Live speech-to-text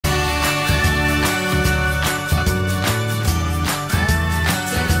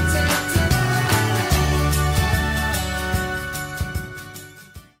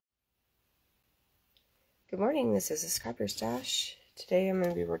morning, this is a Scrapper Stash. Today I'm going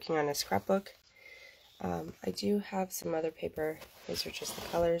to be working on a scrapbook. I do have some other paper. These are just the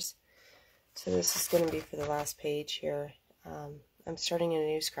colors. So this is going to be for the last page here. I'm starting a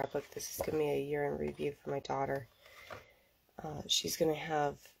new scrapbook. This is going to be a year in review for my daughter. She's going to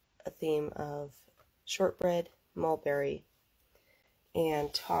have a theme of shortbread, mulberry,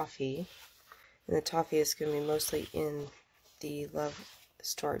 and toffee. And the toffee is going to be mostly in the Love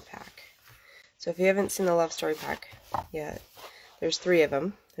Story pack. So if you haven't seen the Love Story pack yet, there's 3 of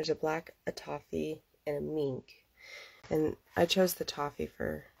them. There's a black, a toffee, and a mink. And I chose the toffee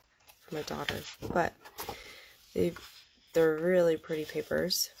for my daughter. But they're really pretty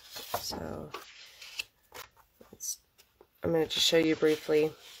papers. So I'm going to just show you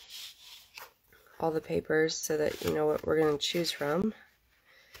briefly all the papers so that you know what we're going to choose from.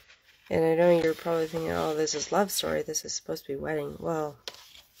 And I know you're probably thinking, oh, this is Love Story. This is supposed to be wedding. Well,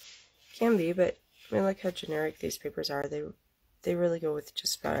 can be, but I mean, look how generic these papers are. They really go with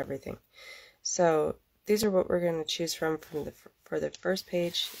just about everything. So these are what we're going to choose from for the first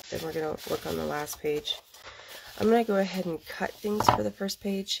page. Then we're going to work on the last page. I'm going to go ahead and cut things for the first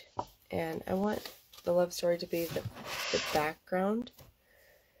page, and I want the Love Story to be the background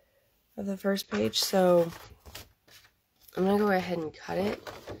of the first page. So I'm going to go ahead and cut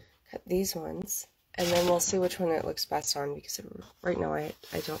these ones. And then we'll see which one it looks best on, because right now I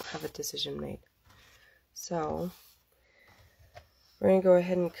don't have a decision made. So we're going to go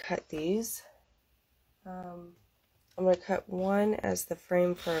ahead and cut these. I'm going to cut one as the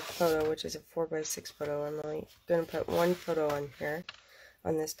frame for a photo, which is a 4x6 photo. I'm only going to put one photo on here,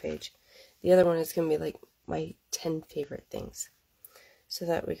 on this page. The other one is going to be like my 10 favorite things, so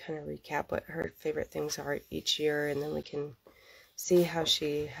that we kind of recap what her favorite things are each year, and then we can see how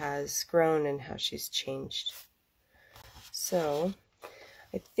she has grown and how she's changed. So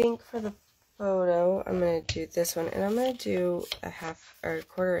I think for the photo, I'm going to do this one, and I'm going to do a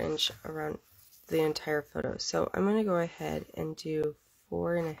quarter inch around the entire photo. So I'm going to go ahead and do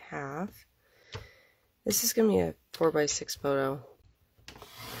 4.5. This is going to be a 4x6 photo.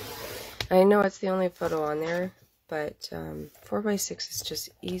 I know it's the only photo on there, but 4x6 is just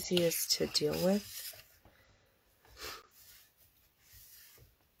easiest to deal with.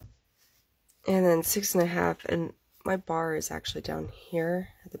 And then 6.5, and my bar is actually down here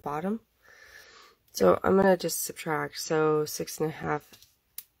at the bottom. So I'm going to just subtract. So 6.5,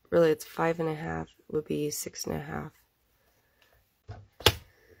 really it's 5.5, would be 6.5.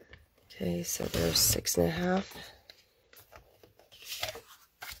 Okay, so there's 6.5.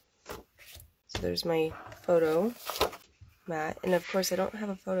 So there's my photo mat. And of course I don't have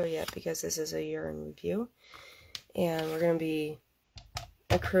a photo yet because this is a year in review. And we're going to be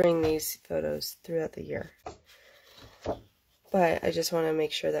accruing these photos throughout the year. But I just want to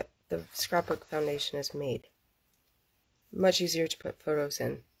make sure that the scrapbook foundation is made. Much easier to put photos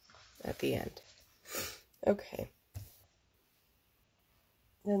in at the end. Okay.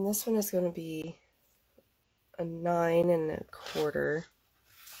 Then this one is going to be a 9.25.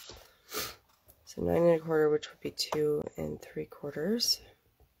 So 9.25, which would be 2 3/4.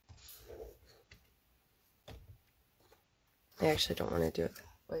 I actually don't want to do it that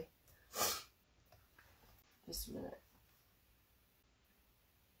way. Just a minute.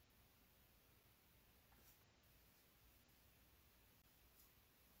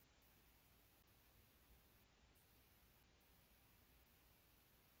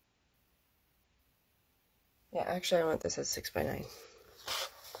 Yeah, actually I want this as 6x9.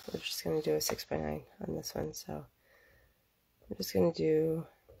 We're just going to do a 6x9 on this one, so I'm just going to do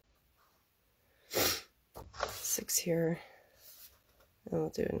 6 here, and we'll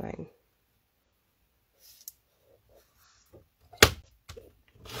do a 9.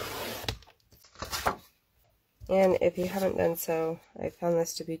 And if you haven't done so, I found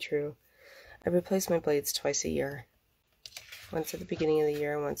this to be true. I replace my blades twice a year. Once at the beginning of the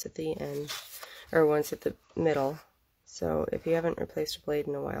year, once at the end, or once at the middle. So if you haven't replaced a blade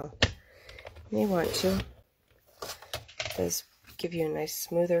in a while, you may want to. It does give you nice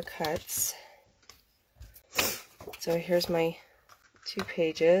smoother cuts. So here's my 2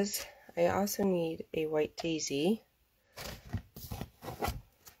 pages. I also need a white daisy.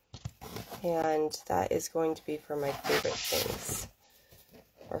 And that is going to be for my favorite things.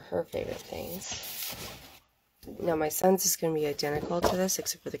 Or her favorite things. Now my son's is going to be identical to this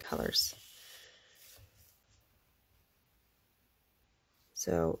except for the colors.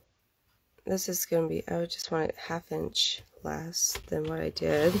 So this is going to be, I would just want it 1/2 inch less than what I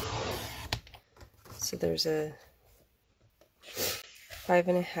did. So there's a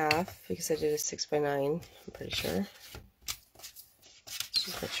 5.5 because I did a 6x9, I'm pretty sure.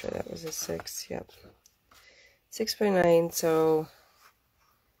 Just make sure that was a 6, yep. 6x9, so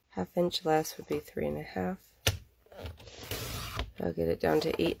 1/2 inch less would be 3.5. I'll get it down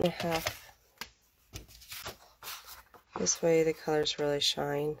to 8.5. This way the colors really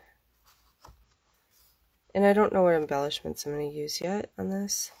shine. And I don't know what embellishments I'm going to use yet on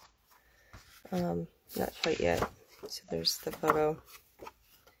this. Not quite yet. So there's the photo.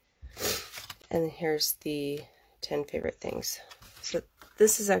 And here's the 10 favorite things. So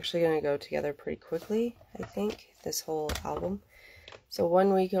this is actually going to go together pretty quickly, I think, this whole album. So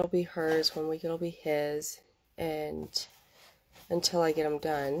 1 week it'll be hers, 1 week it'll be his, and until I get them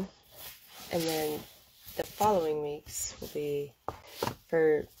done. And then the following weeks will be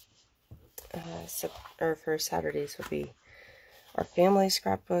for Saturdays will be our family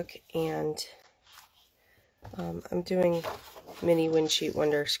scrapbook, and I'm doing mini Windsheet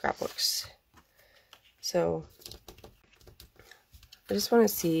Wonder scrapbooks. So I just want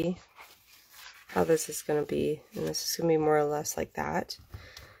to see how this is going to be, and this is going to be more or less like that.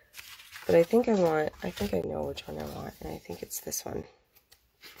 But I think I know which one I want, and I think it's this one.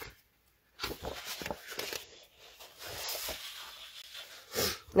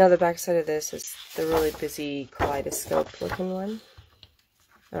 Now the back side of this is the really busy kaleidoscope looking one.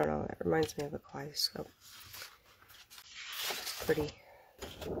 I don't know, it reminds me of a kaleidoscope. Pretty.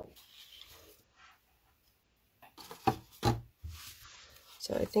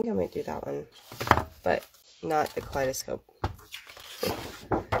 So I think I might do that one, but not the kaleidoscope.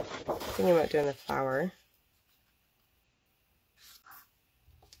 Thinking about doing the flower.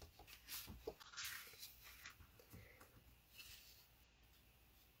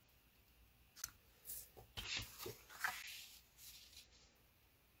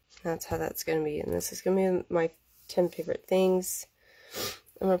 That's how that's going to be. And this is going to be my 10 favorite things.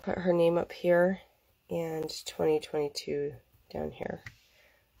 I'm going to put her name up here and 2022 down here.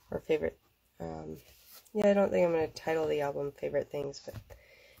 Or favorite. Yeah, I don't think I'm going to title the album Favorite Things, but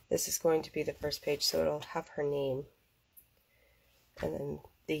this is going to be the first page, so it'll have her name and then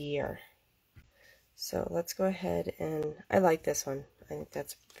the year. So let's go ahead, and I like this one. I think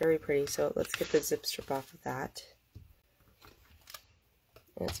that's very pretty. So let's get the zip strip off of that.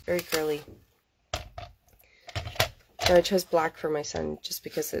 And it's very girly. And I chose black for my son just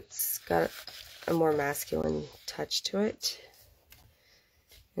because it's got a more masculine touch to it.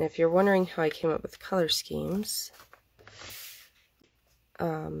 And if you're wondering how I came up with color schemes,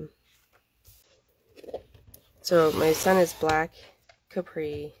 so my son is black,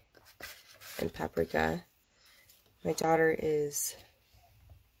 capri, and paprika. My daughter is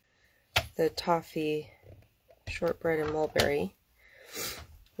the toffee, shortbread, and mulberry.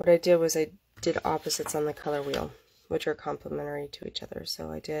 What I did was I did opposites on the color wheel, which are complementary to each other.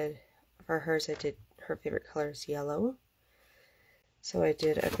 So I did, for hers, I did her favorite color is yellow. So I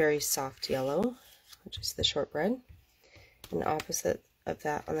did a very soft yellow, which is the shortbread. And the opposite of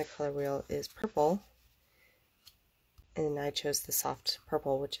that on the color wheel is purple. And I chose the soft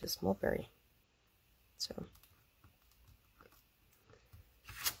purple, which is mulberry. So,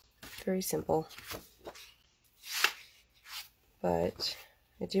 very simple. But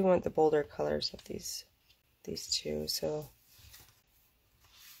I do want the bolder colors of these two, so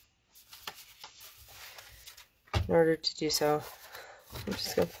in order to do so, I'm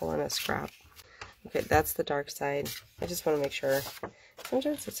just going to pull in a scrap. Okay, that's the dark side. I just want to make sure.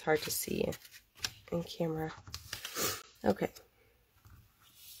 Sometimes it's hard to see in camera. Okay.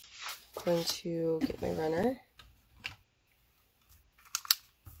 I'm going to get my runner.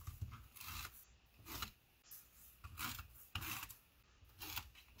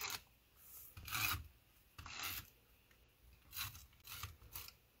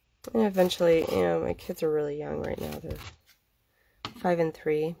 And eventually, you know, my kids are really young right now. They're 5 and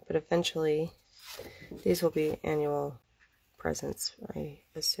 3, but eventually these will be annual presents, I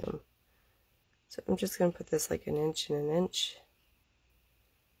assume. So I'm just going to put this like an inch and an inch.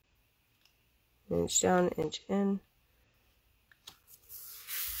 An inch down, inch in.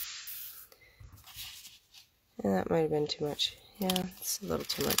 And that might have been too much. Yeah, it's a little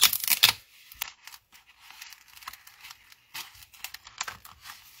too much.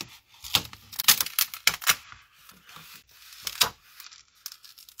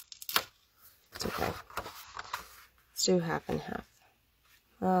 It's okay. Let's do half and half.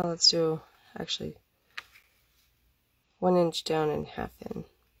 Let's do actually 1 inch down and half in.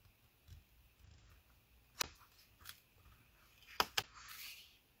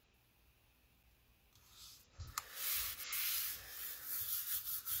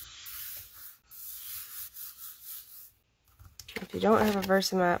 If you don't have a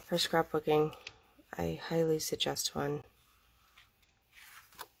Versamat for scrapbooking, I highly suggest one.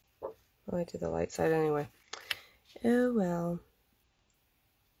 Oh, I did the light side anyway. Oh well.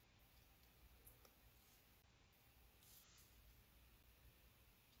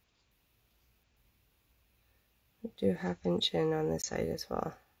 Do 1/2 inch in on this side as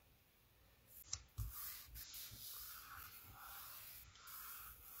well.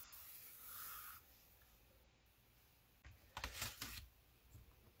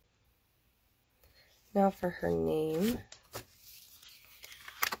 Now for her name,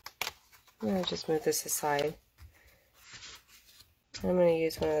 I'm going to just move this aside. I'm going to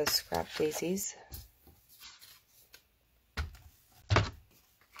use one of those scrap daisies.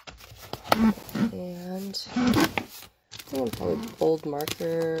 And I'm going to probably bold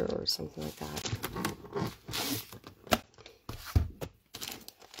marker or something like that.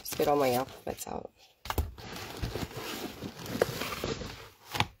 Just get all my alphabets out.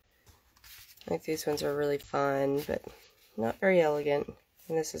 I think these ones are really fun, but not very elegant.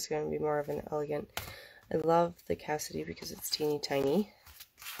 And this is going to be more of an elegant. I love the Cassidy because it's teeny tiny.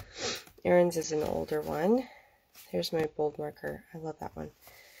 Erin's is an older one. Here's my bold marker. I love that one.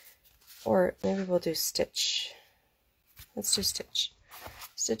 Or maybe we'll do Stitch. Let's do Stitch.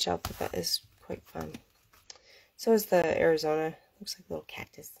 Stitch alphabet is quite fun. So is the Arizona. Looks like a little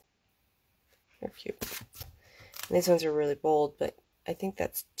cactus. They're cute. And these ones are really bold, but I think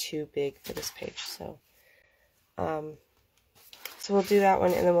that's too big for this page. So we'll do that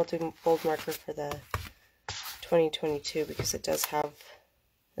one, and then we'll do bold marker for the 2022 because it does have,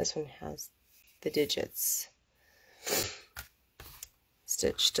 this one has the digits.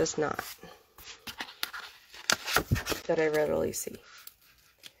 Stitch does not, that I readily see.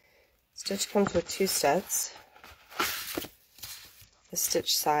 Stitch comes with 2 sets, a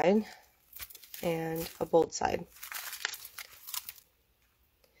stitch side and a bold side.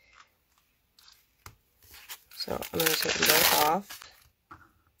 So I'm going to take them both off.